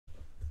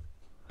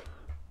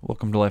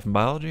Welcome to Life in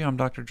Biology. I'm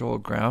Dr. Joel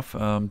Graff.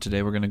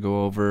 Today we're going to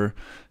go over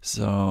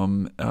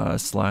some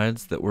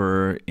slides that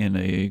were in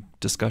a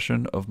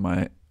discussion of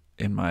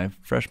in my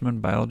freshman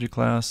biology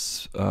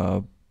class,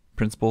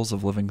 Principles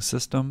of Living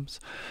Systems.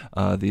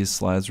 These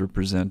slides were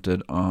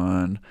presented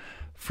on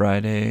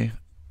Friday,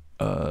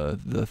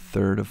 the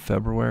 3rd of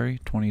February,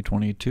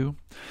 2022,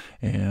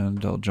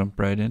 and I'll jump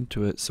right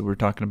into it. So we're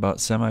talking about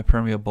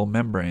semi-permeable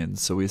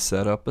membranes. So we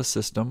set up a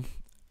system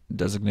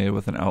designated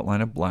with an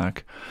outline of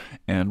black,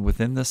 and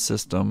within this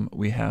system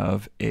we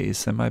have a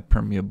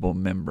semi-permeable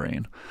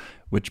membrane,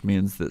 which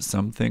means that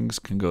some things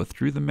can go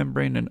through the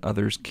membrane and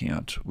others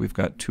can't. We've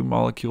got two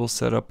molecules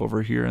set up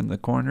over here in the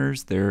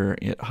corners.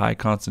 They're at high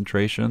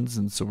concentrations,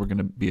 and so we're going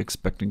to be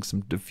expecting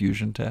some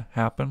diffusion to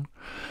happen.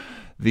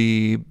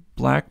 The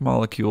black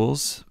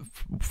molecules,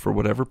 for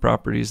whatever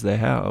properties they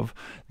have,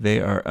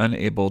 they are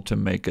unable to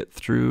make it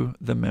through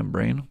the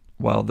membrane,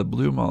 while the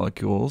blue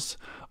molecules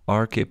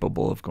are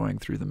capable of going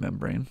through the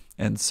membrane.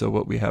 And so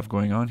what we have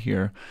going on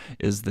here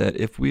is that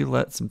if we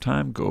let some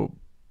time go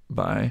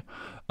by,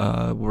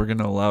 we're going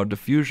to allow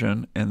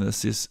diffusion, and the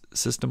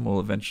system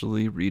will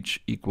eventually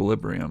reach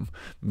equilibrium,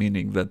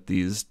 meaning that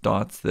these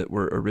dots that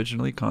were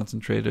originally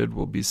concentrated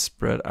will be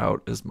spread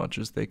out as much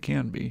as they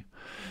can be.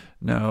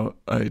 Now,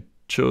 I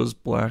chose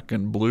black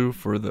and blue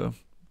for the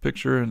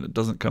picture, and it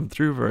doesn't come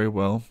through very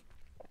well.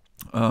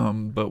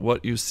 But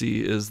what you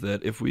see is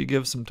that if we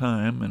give some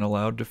time and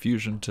allow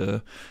diffusion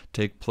to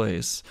take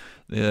place,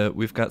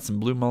 we've got some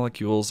blue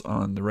molecules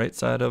on the right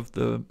side of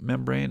the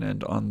membrane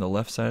and on the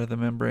left side of the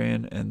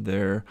membrane, and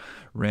they're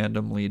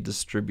randomly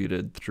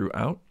distributed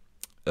throughout.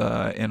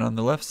 And on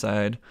the left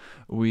side,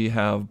 we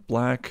have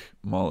black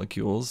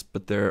molecules,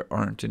 but there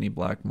aren't any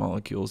black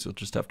molecules. You'll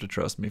just have to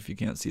trust me if you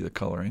can't see the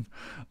coloring.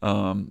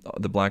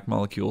 The black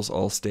molecules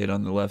all stayed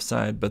on the left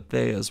side, but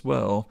they as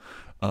well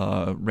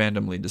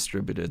randomly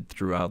distributed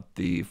throughout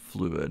the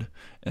fluid.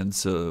 And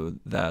so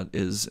that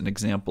is an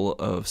example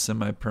of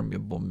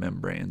semi-permeable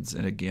membranes.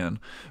 And again,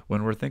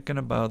 when we're thinking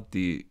about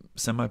the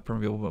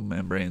semi-permeable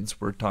membranes,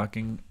 we're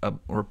putting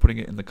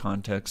it in the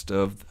context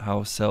of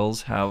how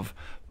cells have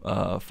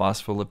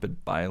phospholipid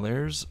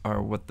bilayers,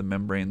 are what the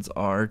membranes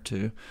are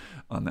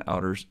on the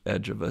outer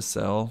edge of a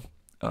cell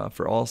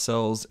for all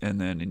cells, and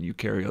then in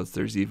eukaryotes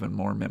there's even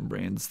more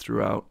membranes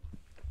throughout,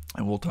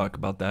 and we'll talk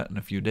about that in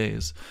a few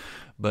days.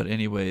 But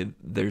anyway,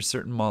 there's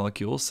certain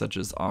molecules such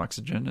as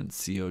oxygen and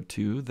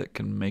CO2 that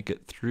can make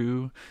it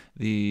through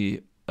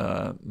the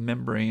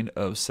membrane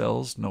of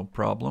cells no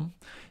problem.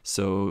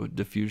 So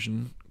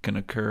diffusion can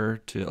occur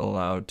to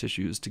allow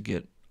tissues to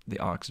get the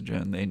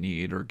oxygen they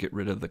need or get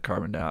rid of the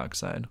carbon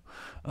dioxide.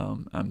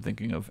 I'm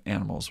thinking of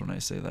animals when I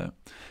say that.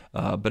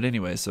 But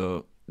anyway,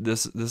 so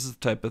this is the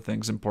type of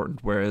thing's important,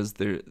 whereas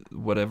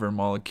whatever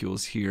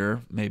molecules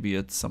here, maybe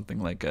it's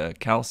something like a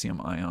calcium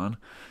ion,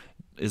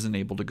 isn't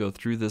able to go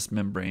through this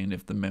membrane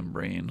if the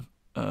membrane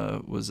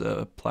was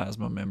a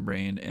plasma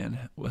membrane and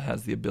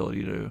has the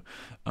ability to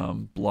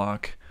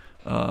block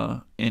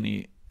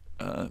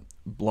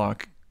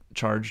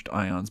charged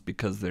ions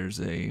because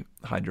there's a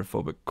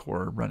hydrophobic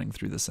core running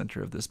through the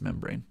center of this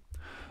membrane.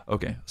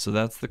 Okay, so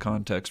that's the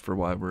context for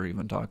why we're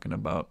even talking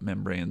about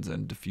membranes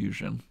and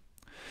diffusion.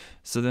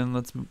 So then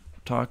let's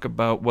talk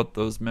about what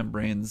those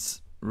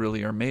membranes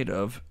really are made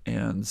of.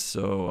 And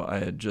so I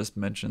had just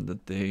mentioned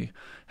that they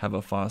have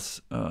a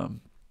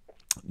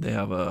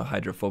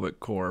hydrophobic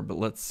core, but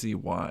let's see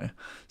why.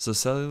 So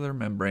cellular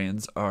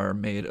membranes are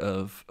made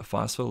of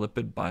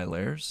phospholipid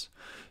bilayers.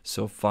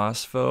 So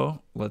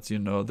phospho lets you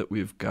know that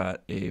we've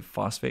got a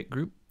phosphate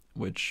group,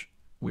 which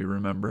we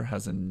remember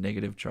has a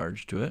negative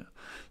charge to it.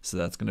 So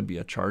that's going to be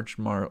a charged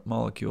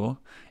molecule.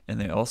 And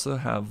they also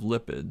have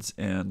lipids,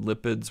 and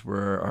lipids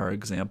were our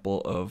example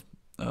of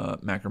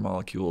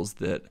macromolecules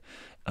that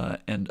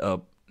end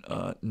up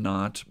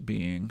not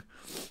being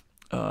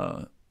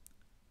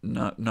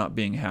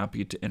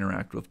happy to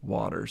interact with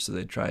water, so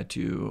they try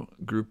to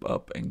group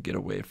up and get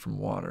away from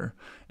water.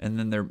 And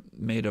then they're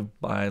made of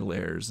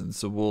bilayers, and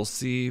so we'll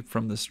see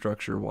from the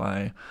structure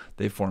why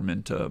they form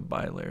into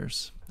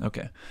bilayers.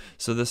 Okay,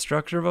 so the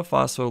structure of a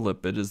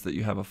phospholipid is that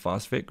you have a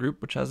phosphate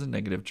group, which has a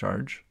negative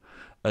charge,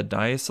 a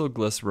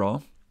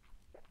diacylglycerol,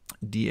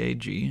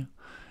 DAG,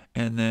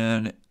 and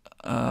then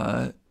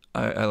I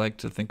like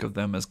to think of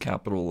them as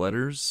capital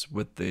letters,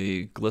 with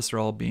the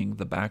glycerol being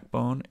the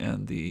backbone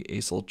and the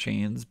acyl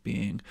chains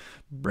being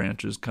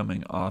branches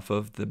coming off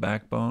of the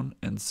backbone.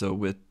 And so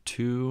with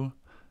two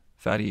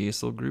fatty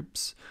acyl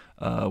groups,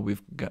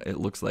 it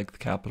looks like the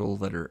capital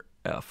letter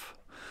F.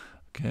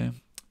 Okay,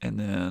 and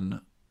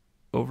then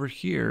over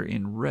here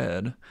in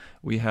red,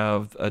 we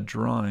have a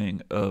drawing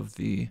of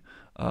the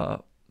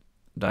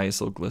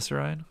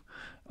diacylglyceride,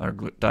 or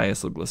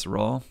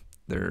diacylglycerol.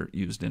 They're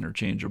used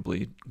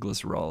interchangeably.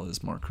 Glycerol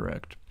is more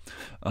correct.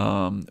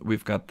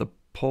 We've got the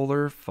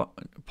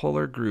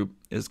polar group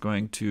is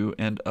going to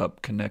end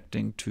up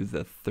connecting to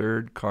the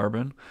third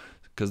carbon,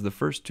 because the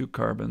first two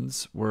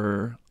carbons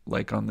were,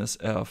 like on this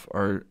F,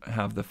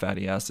 have the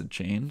fatty acid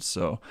chain.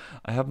 So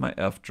I have my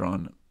F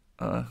drawn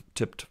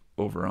tipped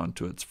over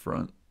onto its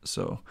front.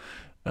 So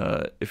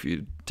if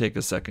you take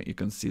a second, you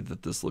can see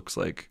that this looks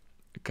like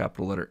a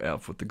capital letter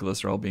F, with the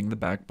glycerol being the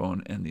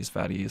backbone and these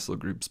fatty acyl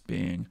groups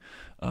being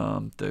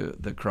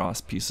the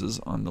cross pieces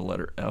on the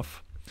letter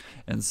F.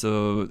 And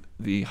so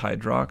the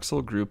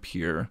hydroxyl group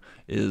here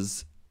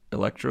is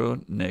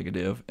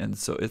electronegative, and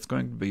so it's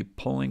going to be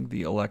pulling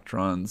the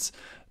electrons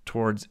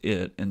towards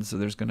it, and so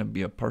there's going to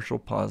be a partial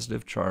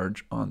positive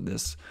charge on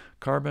this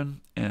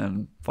carbon,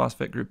 and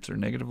phosphate groups are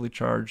negatively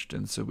charged,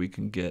 and so we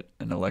can get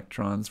an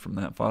electrons from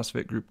that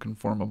phosphate group can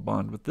form a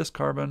bond with this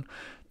carbon.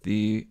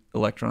 The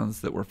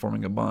electrons that were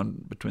forming a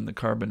bond between the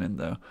carbon and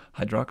the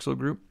hydroxyl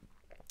group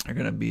are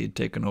going to be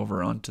taken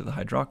over onto the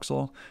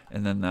hydroxyl,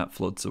 and then that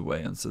floats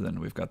away, and so then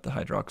we've got the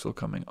hydroxyl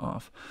coming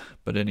off.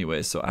 But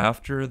anyway, so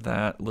after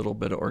that little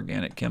bit of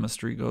organic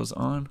chemistry goes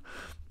on,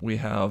 we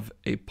have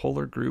a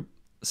polar group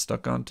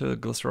stuck onto a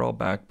glycerol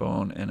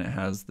backbone, and it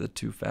has the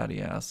two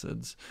fatty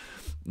acids.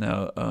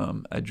 Now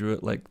I drew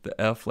it like the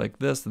F like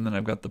this, and then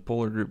I've got the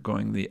polar group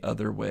going the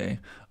other way.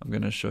 I'm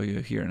going to show you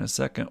here in a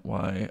second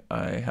why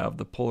I have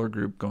the polar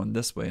group going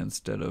this way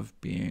instead of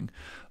being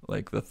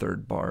like the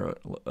third bar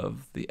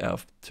of the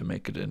F to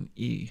make it an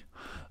E.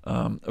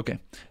 Okay,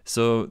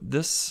 so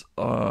this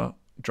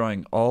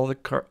drawing all the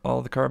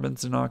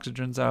carbons and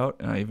oxygens out,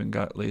 and I even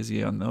got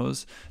lazy on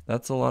those.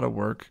 That's a lot of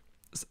work.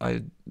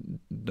 I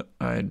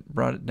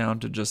brought it down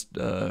to just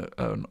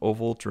an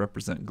oval to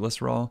represent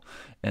glycerol,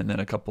 and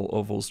then a couple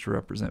ovals to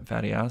represent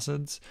fatty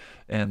acids,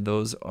 and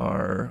those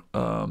are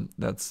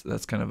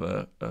that's kind of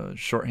a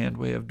shorthand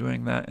way of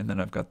doing that. And then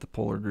I've got the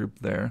polar group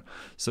there.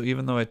 So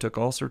even though I took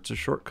all sorts of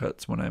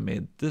shortcuts when I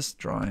made this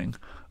drawing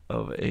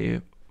of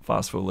a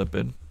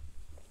phospholipid,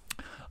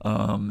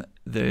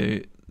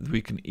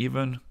 we can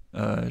even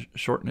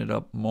shorten it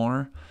up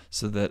more,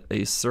 so that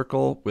a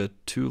circle with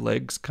two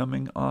legs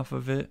coming off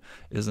of it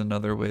is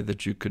another way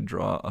that you could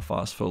draw a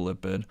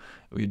phospholipid.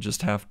 We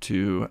just have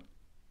to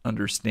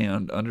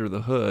understand under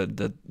the hood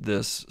that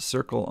this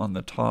circle on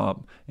the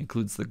top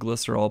includes the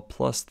glycerol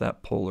plus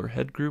that polar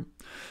head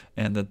group,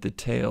 and that the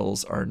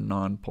tails are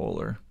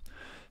nonpolar.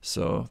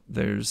 So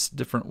there's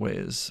different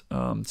ways.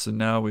 So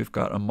now we've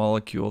got a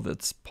molecule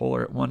that's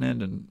polar at one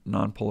end and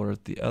nonpolar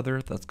at the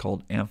other. That's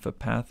called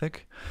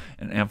amphipathic.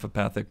 And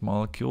amphipathic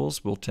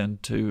molecules will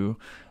tend to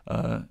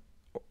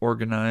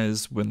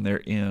organize when they're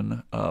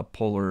in a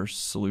polar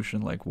solution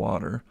like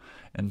water.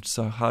 And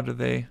so how do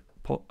they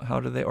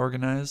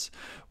organize?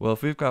 Well,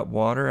 if we've got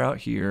water out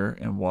here,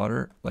 and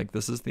water, like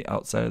this is the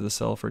outside of the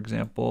cell, for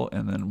example,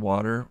 and then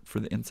water for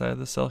the inside of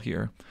the cell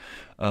here,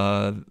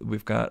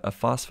 we've got a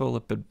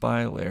phospholipid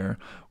bilayer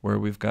where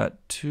we've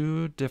got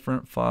two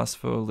different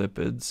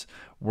phospholipids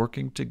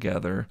working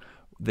together.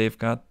 They've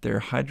got their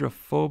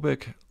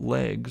hydrophobic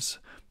legs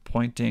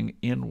pointing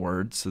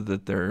inward so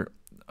that their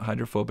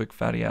hydrophobic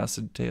fatty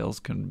acid tails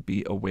can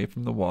be away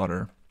from the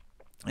water.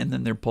 And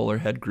then their polar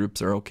head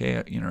groups are okay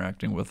at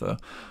interacting with a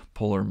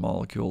polar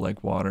molecule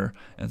like water,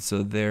 and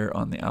so they're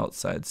on the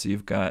outside. So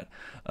you've got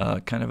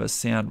kind of a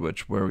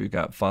sandwich where we've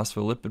got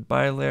phospholipid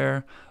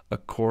bilayer, a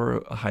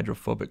core, a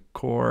hydrophobic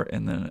core,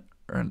 and then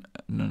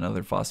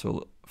another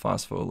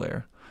phospho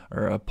layer,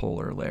 or a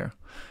polar layer.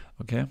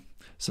 Okay,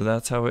 so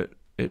that's how it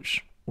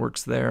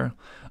works there.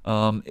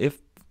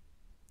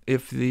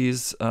 If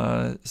these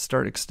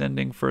start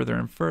extending further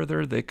and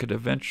further, they could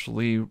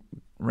eventually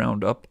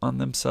round up on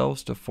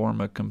themselves to form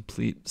a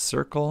complete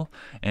circle,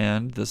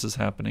 and this is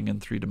happening in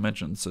 3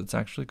 dimensions, so it's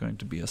actually going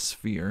to be a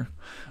sphere.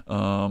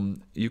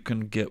 You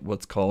can get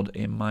what's called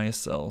a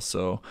micelle.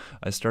 So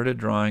I started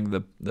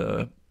drawing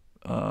the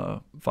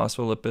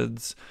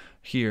phospholipids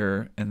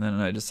here, and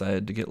then I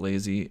decided to get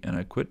lazy and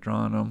I quit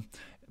drawing them.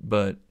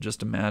 But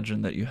just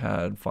imagine that you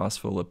had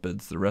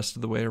phospholipids the rest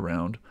of the way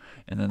around,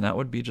 and then that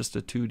would be just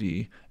a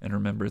 2D, and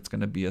remember it's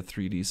going to be a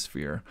 3D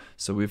sphere.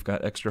 So we've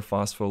got extra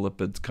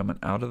phospholipids coming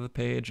out of the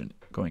page and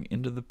going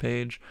into the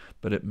page,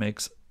 but it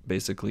makes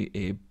basically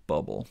a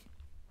bubble,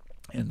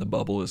 and the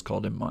bubble is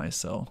called a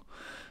micelle.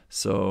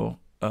 So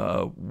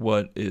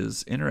what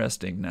is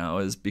interesting now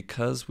is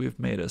because we've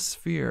made a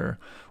sphere,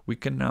 we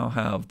can now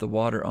have the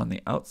water on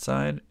the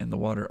outside and the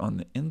water on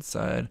the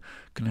inside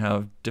can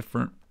have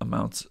different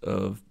amounts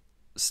of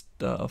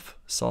stuff,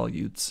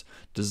 solutes,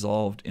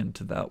 dissolved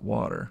into that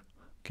water.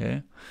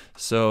 Okay,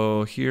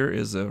 so here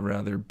is a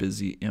rather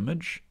busy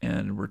image,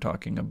 and we're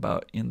talking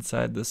about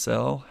inside the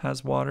cell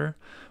has water.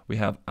 We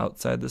have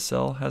outside the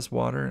cell has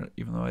water,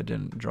 even though I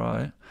didn't draw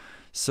it.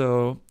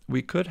 So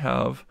we could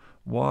have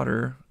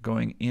water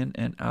going in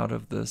and out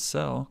of the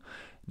cell.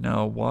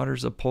 Now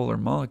water's a polar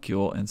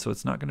molecule, and so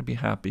it's not going to be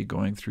happy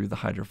going through the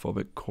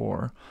hydrophobic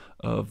core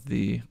of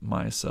the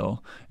micelle,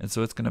 and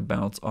so it's going to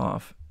bounce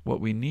off.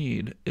 What we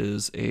need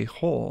is a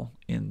hole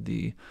in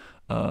the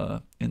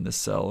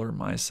cell or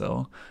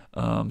micelle,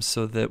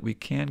 so that we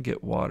can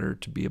get water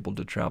to be able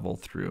to travel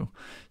through.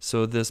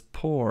 So this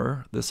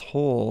pore, this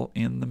hole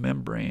in the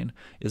membrane,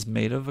 is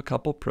made of a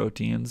couple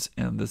proteins,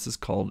 and this is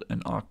called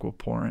an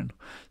aquaporin.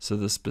 So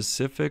the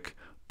specific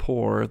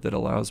pore that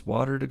allows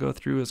water to go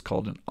through is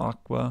called an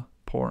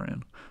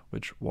aquaporin,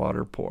 which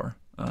water pore.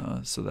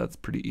 So that's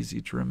pretty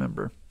easy to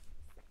remember.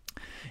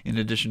 In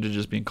addition to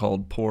just being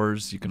called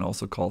pores, you can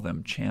also call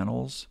them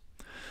channels.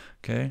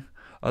 Okay.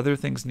 Other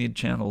things need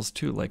channels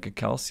too, like a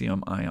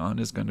calcium ion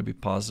is going to be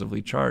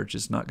positively charged.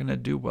 It's not going to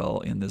do well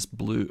in this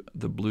blue.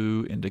 The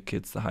blue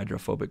indicates the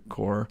hydrophobic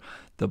core.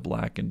 The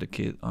black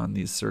indicate on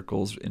these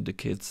circles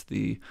indicates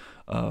the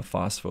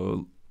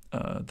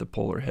the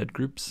polar head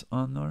groups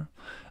on there.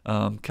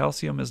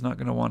 Calcium is not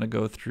going to want to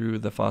go through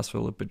the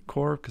phospholipid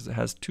core because it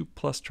has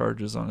 2+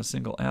 charges on a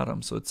single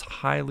atom, so it's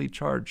highly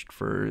charged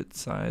for its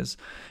size,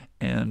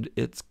 and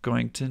it's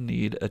going to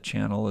need a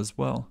channel as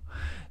well.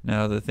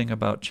 Now, the thing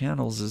about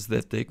channels is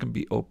that they can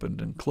be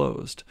opened and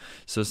closed.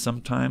 So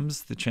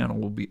sometimes the channel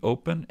will be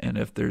open, and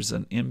if there's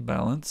an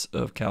imbalance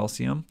of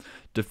calcium,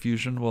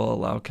 diffusion will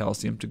allow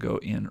calcium to go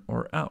in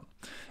or out.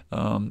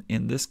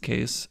 In this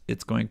case,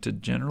 it's going to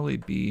generally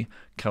be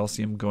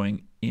calcium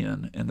going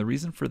in. And the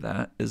reason for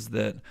that is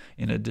that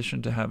in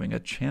addition to having a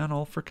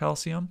channel for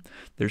calcium,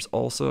 there's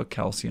also a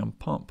calcium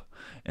pump.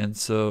 And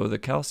so the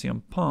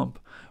calcium pump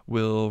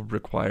will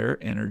require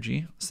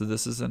energy. So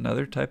this is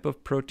another type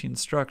of protein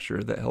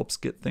structure that helps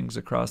get things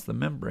across the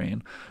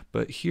membrane.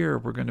 But here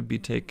we're going to be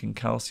taking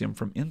calcium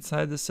from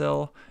inside the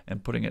cell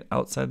and putting it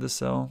outside the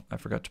cell. I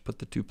forgot to put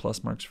the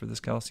 2+ marks for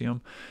this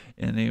calcium.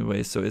 And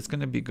anyway, so it's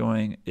going to be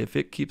going, if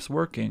it keeps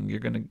working, you're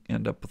going to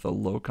end up with a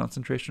low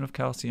concentration of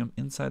calcium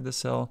inside the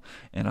cell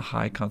and a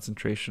high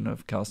concentration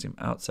of calcium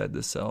outside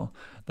the cell.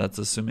 That's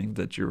assuming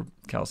that your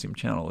calcium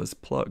channel is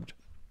plugged.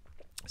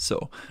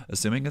 So,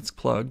 assuming it's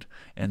plugged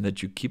and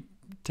that you keep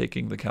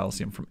taking the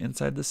calcium from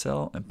inside the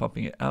cell and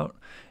pumping it out,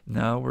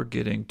 now we're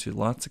getting to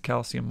lots of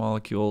calcium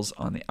molecules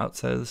on the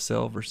outside of the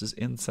cell versus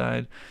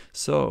inside.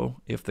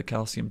 So if the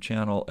calcium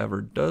channel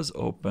ever does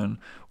open,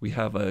 we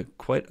have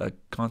quite a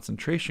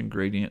concentration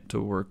gradient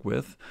to work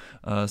with.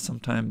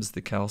 Sometimes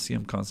the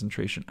calcium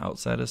concentration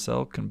outside a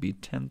cell can be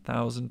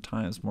 10,000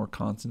 times more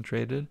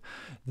concentrated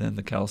than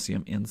the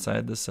calcium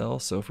inside the cell.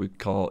 So if we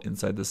call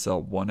inside the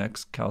cell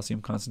 1x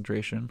calcium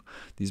concentration,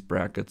 these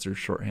brackets are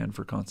shorthand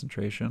for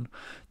concentration,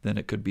 then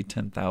it could be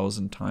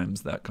 10,000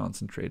 times that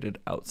concentrated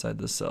outside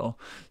the cell.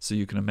 So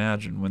you can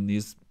imagine when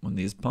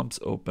these pumps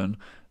open,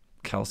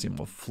 calcium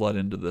will flood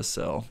into the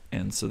cell,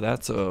 and so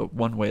that's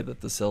one way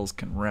that the cells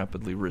can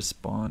rapidly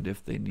respond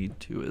if they need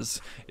to.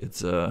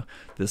 It's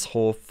this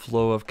whole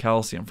flow of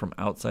calcium from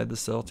outside the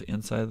cell to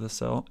inside the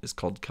cell is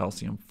called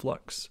calcium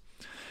flux.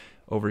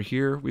 Over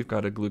here, we've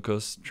got a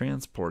glucose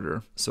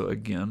transporter. So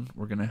again,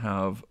 we're going to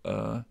have,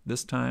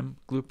 this time,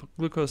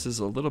 glucose is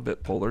a little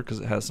bit polar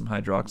because it has some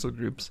hydroxyl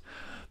groups,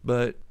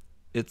 but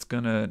it's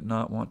going to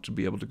not want to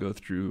be able to go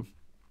through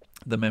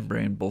the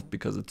membrane, both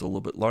because it's a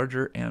little bit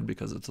larger and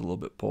because it's a little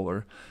bit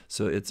polar.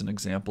 So it's an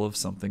example of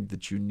something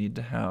that you need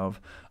to have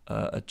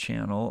a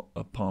channel,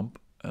 a pump,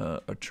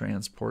 a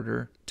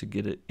transporter to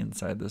get it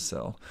inside the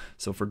cell.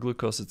 So for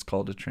glucose, it's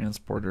called a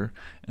transporter,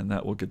 and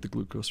that will get the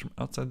glucose from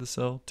outside the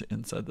cell to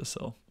inside the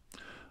cell.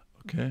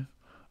 Okay.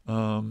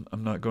 I'm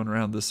not going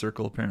around this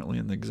circle apparently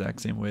in the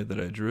exact same way that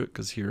I drew it,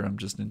 because here I'm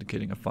just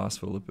indicating a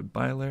phospholipid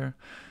bilayer.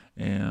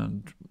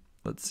 And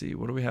let's see,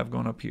 what do we have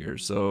going up here?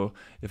 So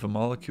if a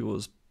molecule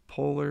is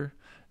polar,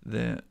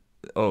 then,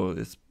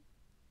 it's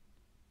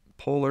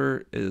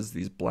polar is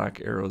these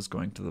black arrows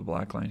going to the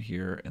black line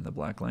here and the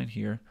black line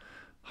here.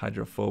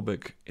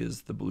 Hydrophobic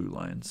is the blue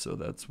line. So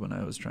that's when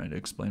I was trying to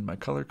explain my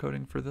color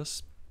coding for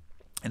this.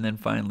 And then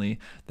finally,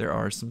 there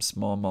are some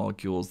small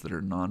molecules that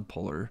are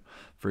nonpolar.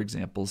 For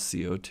example,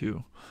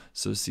 CO2.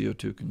 So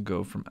CO2 can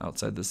go from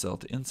outside the cell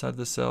to inside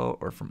the cell,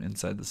 or from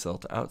inside the cell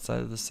to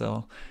outside of the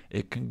cell.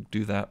 It can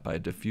do that by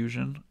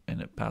diffusion,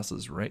 and it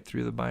passes right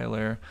through the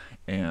bilayer,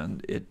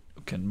 and it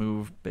can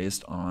move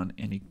based on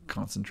any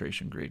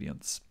concentration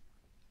gradients.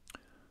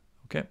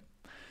 Okay,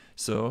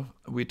 so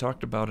we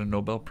talked about a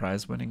Nobel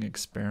Prize winning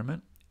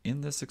experiment. In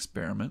this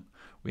experiment,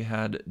 we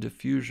had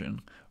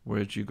diffusion,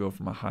 which you go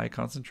from a high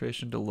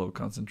concentration to low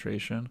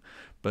concentration.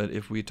 But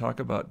if we talk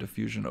about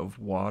diffusion of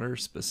water,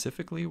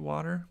 specifically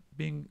water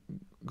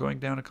going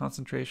down a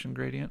concentration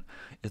gradient,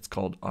 it's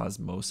called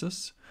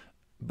osmosis.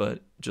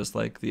 But just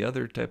like the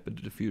other type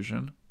of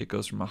diffusion, it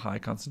goes from a high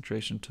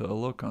concentration to a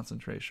low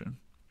concentration.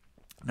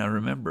 Now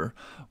remember,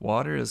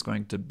 water is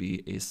going to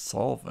be a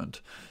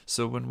solvent.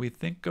 So when we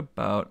think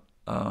about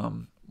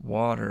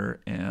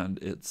water and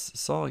its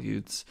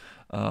solutes,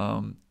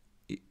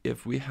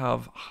 if we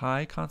have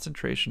high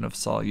concentration of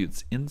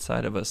solutes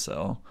inside of a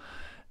cell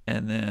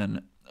and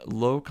then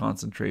low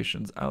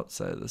concentrations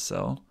outside of the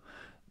cell,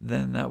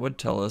 then that would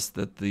tell us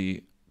that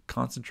the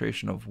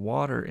concentration of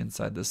water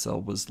inside the cell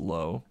was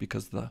low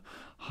because the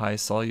high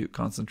solute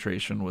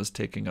concentration was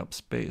taking up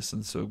space.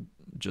 And so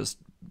just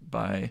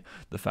by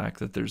the fact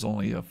that there's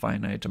only a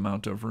finite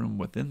amount of room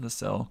within the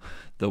cell,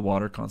 the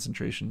water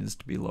concentration needs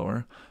to be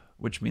lower,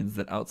 which means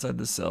that outside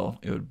the cell,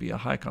 it would be a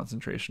high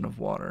concentration of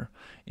water.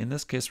 In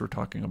this case, we're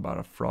talking about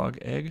a frog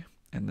egg,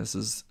 and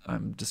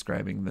I'm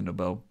describing the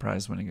Nobel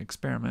Prize winning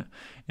experiment.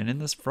 And in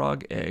this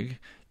frog egg,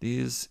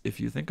 if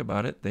you think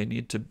about it, they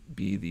need to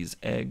be these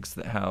eggs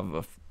that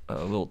have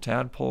a little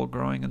tadpole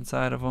growing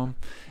inside of them,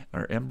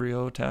 or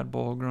embryo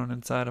tadpole growing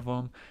inside of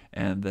them,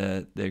 and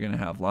that they're going to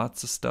have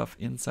lots of stuff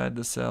inside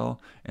the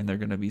cell, and they're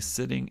going to be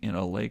sitting in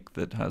a lake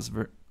that has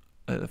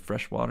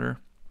fresh water,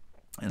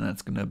 and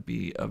that's going to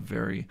be a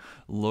very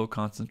low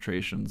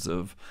concentrations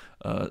of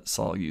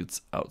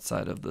solutes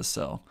outside of the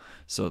cell.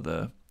 So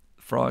the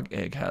frog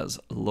egg has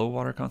low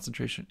water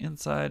concentration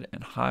inside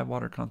and high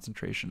water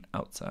concentration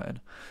outside.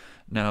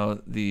 Now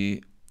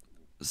the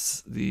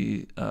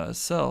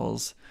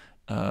cells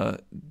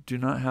do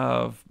not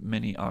have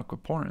many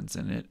aquaporins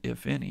in it,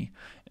 if any.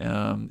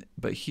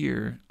 But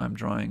here I'm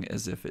drawing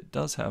as if it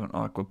does have an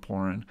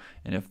aquaporin,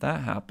 and if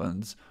that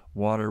happens,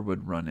 water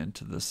would run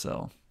into the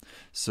cell.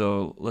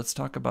 So let's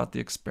talk about the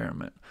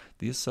experiment.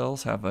 These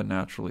cells have a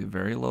naturally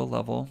very low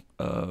level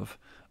of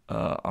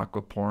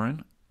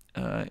aquaporin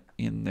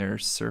in their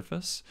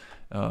surface.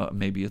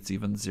 Maybe it's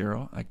even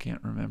 0, I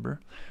can't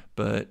remember.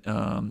 But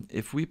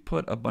if we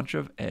put a bunch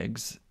of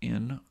eggs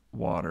in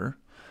water,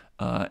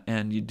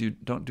 and you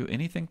don't do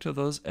anything to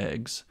those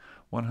eggs,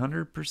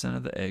 100%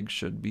 of the eggs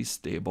should be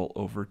stable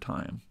over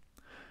time.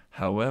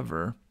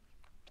 However,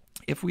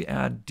 if we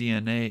add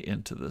DNA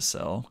into the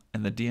cell,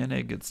 and the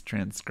DNA gets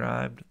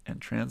transcribed and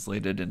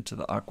translated into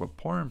the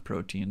aquaporin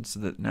protein, so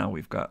that now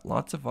we've got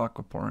lots of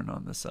aquaporin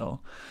on the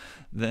cell,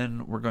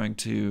 then we're going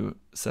to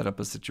set up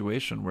a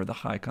situation where the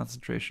high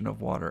concentration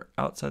of water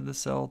outside the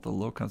cell, the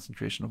low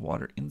concentration of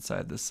water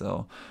inside the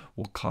cell,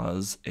 will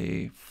cause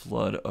a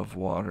flood of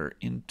water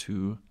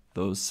into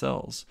those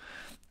cells.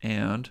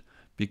 And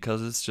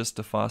because it's just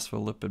a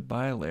phospholipid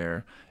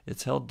bilayer,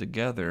 it's held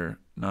together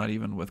not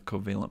even with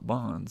covalent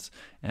bonds,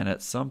 and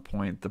at some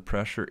point the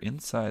pressure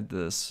inside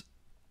this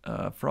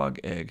frog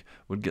egg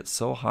would get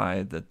so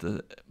high that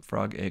the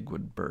frog egg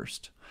would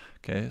burst.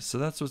 Okay, so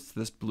that's what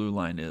this blue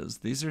line is.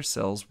 These are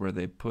cells where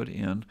they put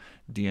in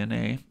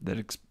DNA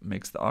that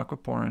makes the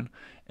aquaporin,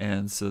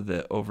 and so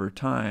that over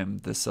time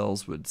the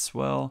cells would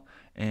swell,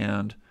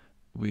 and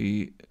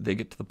they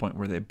get to the point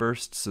where they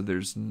burst. So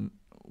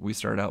we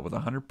start out with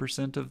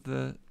 100% of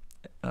the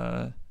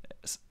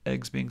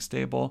eggs being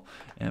stable,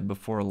 and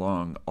before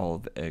long all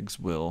of the eggs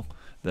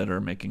that are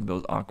making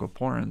those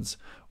aquaporins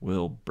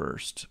will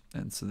burst,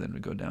 and so then we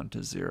go down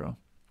to 0.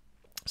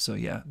 So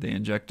yeah, they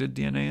injected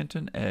DNA into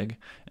an egg,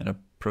 and a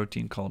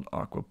protein called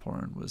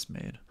aquaporin was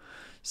made.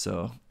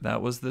 So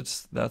that's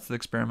the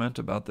experiment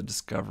about the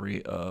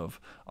discovery of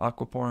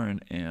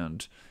aquaporin,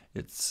 and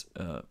it's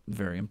a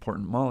very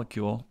important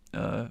molecule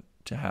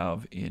to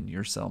have in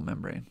your cell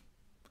membrane.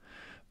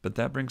 But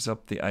that brings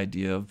up the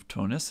idea of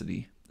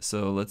tonicity.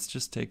 So let's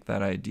just take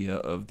that idea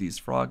of these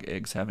frog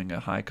eggs having a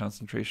high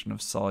concentration of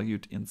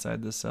solute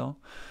inside the cell,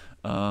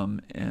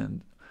 and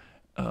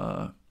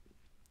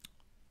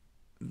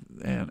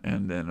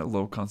then a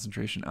low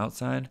concentration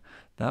outside.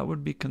 That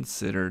would be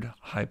considered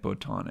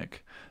hypotonic.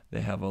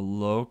 They have a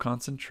low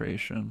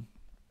concentration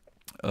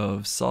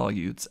of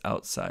solutes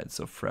outside,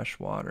 so fresh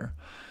water.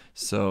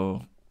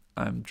 So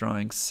I'm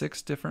drawing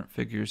 6 different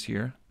figures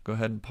here. Go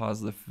ahead and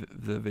pause the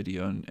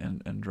video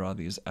and draw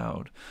these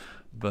out.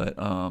 But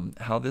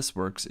how this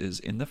works is,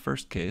 in the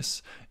first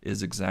case,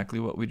 is exactly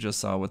what we just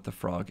saw with the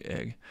frog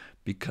egg.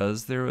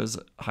 Because there was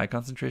a high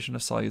concentration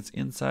of solutes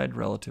inside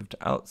relative to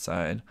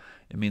outside,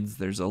 it means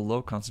there's a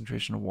low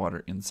concentration of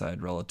water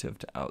inside relative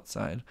to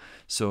outside.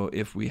 So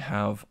if we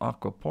have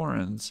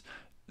aquaporins,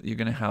 you're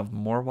going to have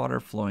more water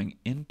flowing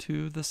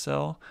into the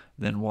cell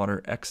than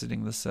water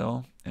exiting the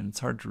cell. And it's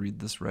hard to read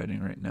this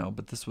writing right now,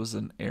 but this was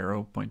an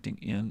arrow pointing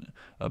in,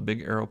 a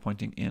big arrow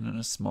pointing in and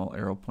a small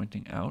arrow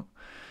pointing out.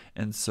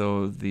 And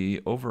so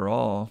the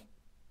overall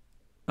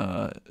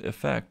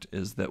effect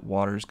is that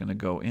water is going to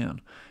go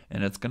in,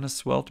 and it's going to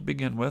swell to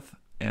begin with.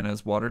 And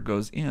as water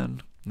goes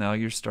in, now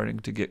you're starting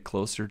to get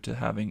closer to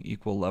having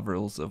equal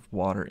levels of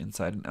water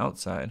inside and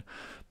outside.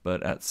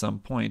 But at some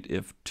point,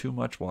 if too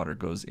much water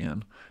goes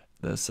in,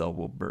 the cell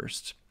will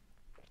burst.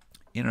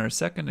 In our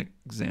second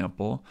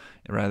example,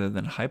 rather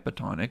than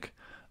hypotonic,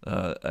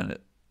 a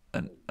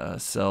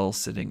cell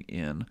sitting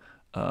in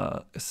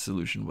a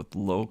solution with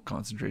low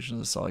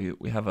concentrations of solute,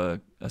 we have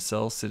a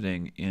cell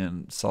sitting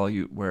in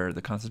solute where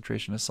the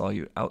concentration of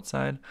solute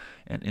outside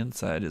and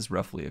inside is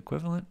roughly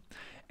equivalent.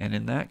 And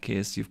in that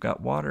case, you've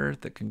got water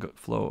that can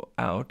flow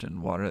out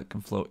and water that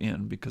can flow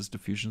in, because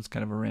diffusion is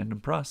kind of a random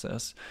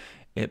process.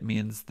 It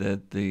means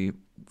that the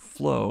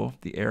flow,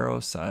 the arrow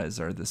size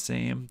are the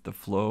same, the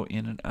flow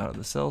in and out of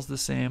the cell is the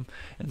same,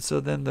 and so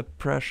then the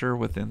pressure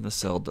within the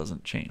cell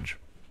doesn't change.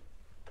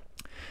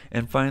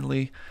 And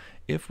finally,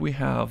 if we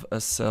have a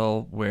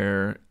cell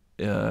where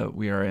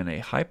we are in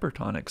a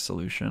hypertonic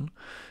solution,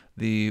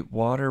 the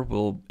water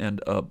will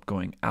end up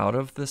going out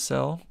of the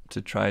cell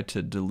to try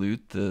to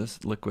dilute the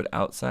liquid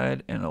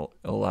outside and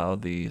allow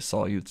the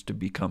solutes to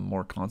become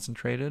more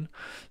concentrated.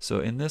 So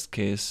in this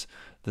case,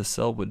 the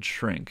cell would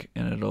shrink,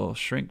 and it'll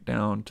shrink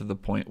down to the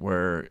point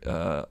where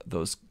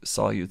those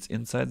solutes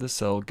inside the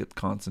cell get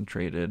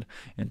concentrated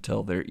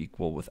until they're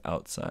equal with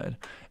outside.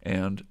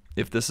 And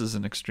if this is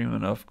an extreme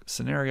enough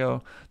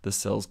scenario, the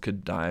cells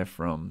could die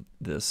from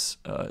this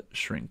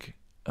shrinking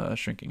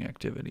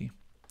activity.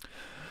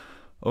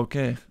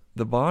 Okay,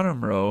 the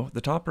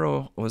top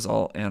row was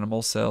all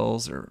animal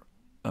cells or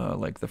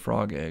like the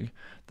frog egg.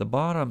 The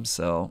bottom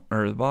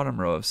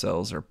row of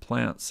cells are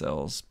plant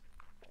cells.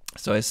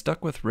 So I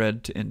stuck with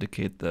red to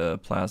indicate the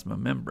plasma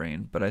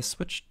membrane, but I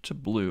switched to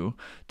blue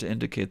to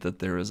indicate that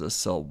there is a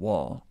cell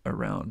wall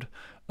around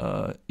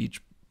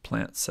each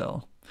plant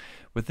cell.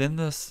 Within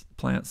this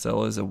plant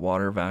cell is a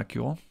water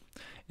vacuole,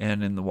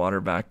 and in the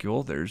water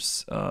vacuole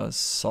there's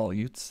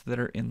solutes that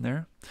are in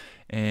there,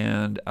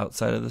 and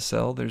outside of the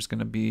cell there's going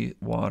to be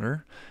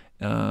water,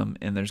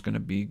 and there's going to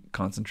be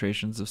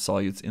concentrations of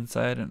solutes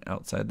inside and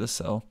outside the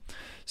cell.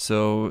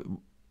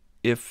 So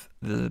if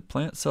the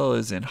plant cell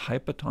is in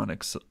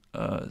hypotonic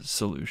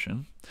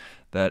solution,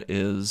 that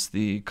is,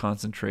 the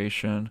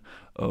concentration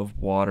of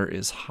water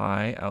is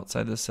high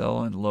outside the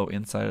cell and low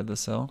inside of the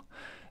cell,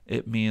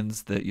 it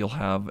means that you'll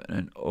have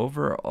an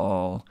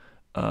overall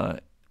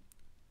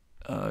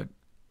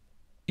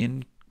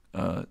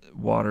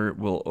water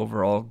will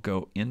overall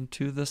go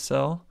into the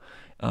cell.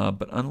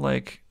 But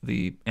unlike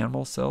the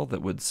animal cell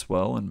that would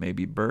swell and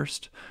maybe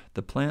burst,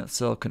 the plant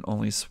cell can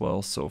only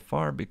swell so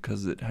far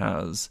because it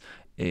has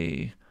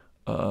a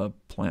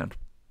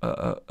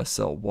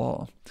cell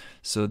wall.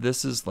 So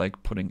this is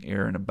like putting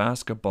air in a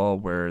basketball,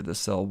 where the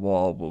cell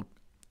wall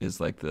is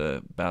like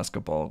the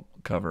basketball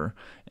cover,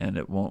 and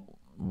it won't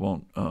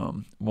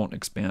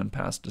expand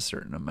past a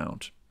certain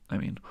amount. I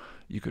mean,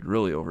 you could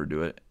really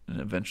overdo it and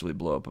eventually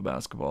blow up a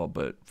basketball,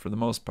 but for the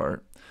most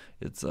part,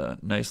 it's a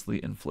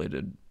nicely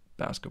inflated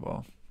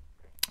basketball.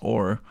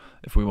 Or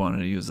if we wanted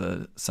to use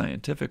a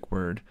scientific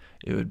word,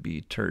 it would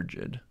be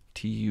turgid,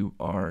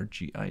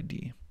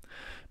 Turgid.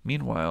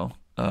 Meanwhile,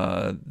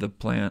 the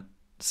plant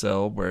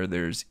cell, where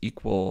there's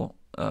equal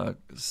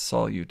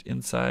solute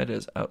inside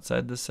as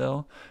outside the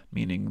cell,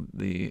 meaning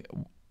the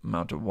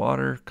amount of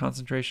water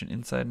concentration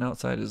inside and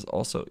outside is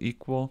also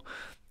equal,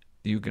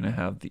 you're going to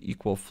have the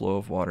equal flow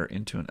of water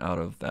into and out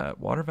of that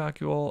water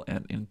vacuole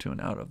and into and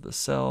out of the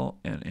cell.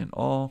 And in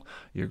all,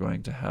 you're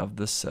going to have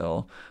the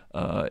cell,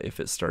 if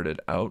it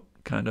started out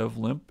kind of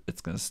limp,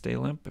 it's going to stay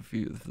limp. If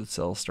the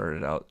cell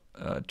started out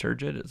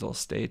turgid, it'll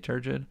stay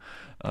turgid.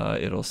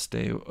 It'll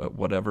stay at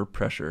whatever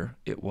pressure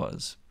it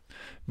was.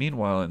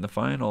 Meanwhile, in the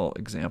final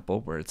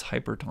example, where it's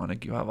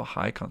hypertonic, you have a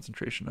high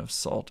concentration of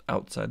salt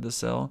outside the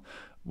cell,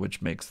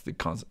 which makes the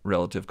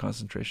relative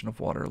concentration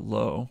of water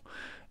low.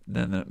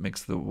 Then that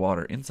makes the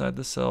water inside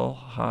the cell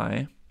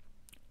high.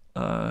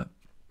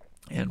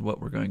 And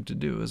what we're going to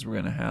do is we're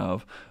going to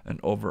have an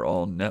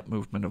overall net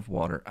movement of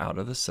water out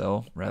of the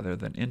cell rather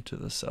than into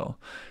the cell.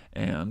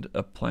 And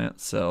a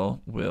plant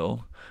cell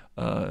will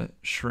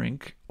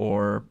shrink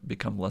or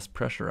become less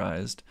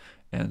pressurized.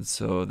 And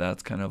so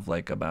that's kind of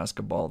like a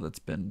basketball that's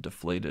been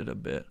deflated a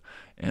bit.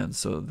 And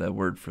so the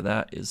word for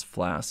that is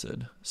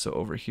flaccid. So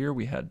over here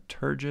we had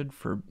turgid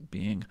for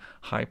being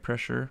high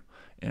pressure.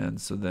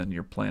 And so then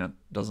your plant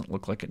doesn't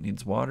look like it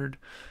needs watered.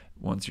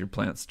 Once your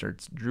plant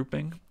starts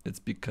drooping, it's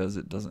because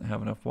it doesn't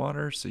have enough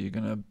water. So you're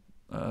going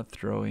to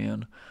throw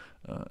in,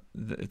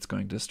 it's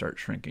going to start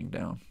shrinking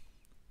down.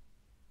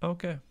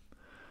 Okay,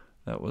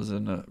 that was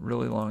a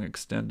really long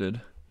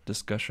extended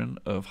discussion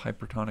of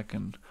hypertonic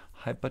and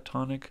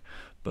hypotonic,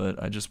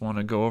 but I just want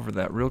to go over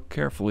that real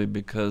carefully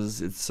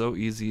because it's so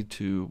easy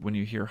to, when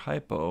you hear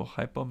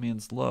hypo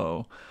means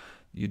low,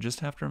 you just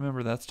have to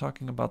remember that's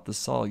talking about the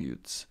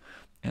solutes.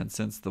 And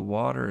since the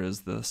water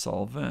is the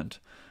solvent,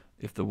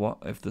 if the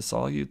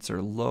solutes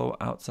are low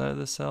outside of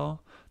the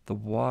cell, the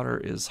water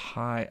is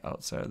high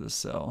outside of the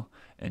cell.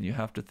 And you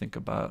have to think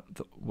about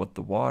what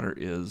the water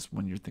is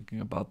when you're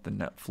thinking about the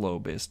net flow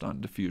based on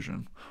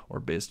diffusion, or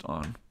based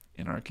on,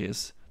 in our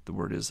case, the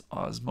word is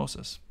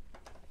osmosis.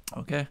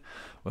 Okay,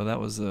 well, that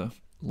was a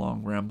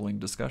long rambling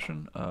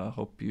discussion.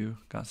 Hope you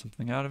got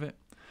something out of it,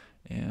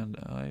 and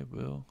I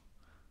will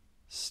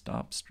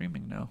stop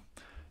streaming now.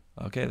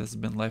 Okay, this has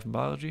been Life in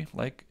Biology.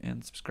 Like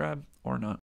and subscribe, or not.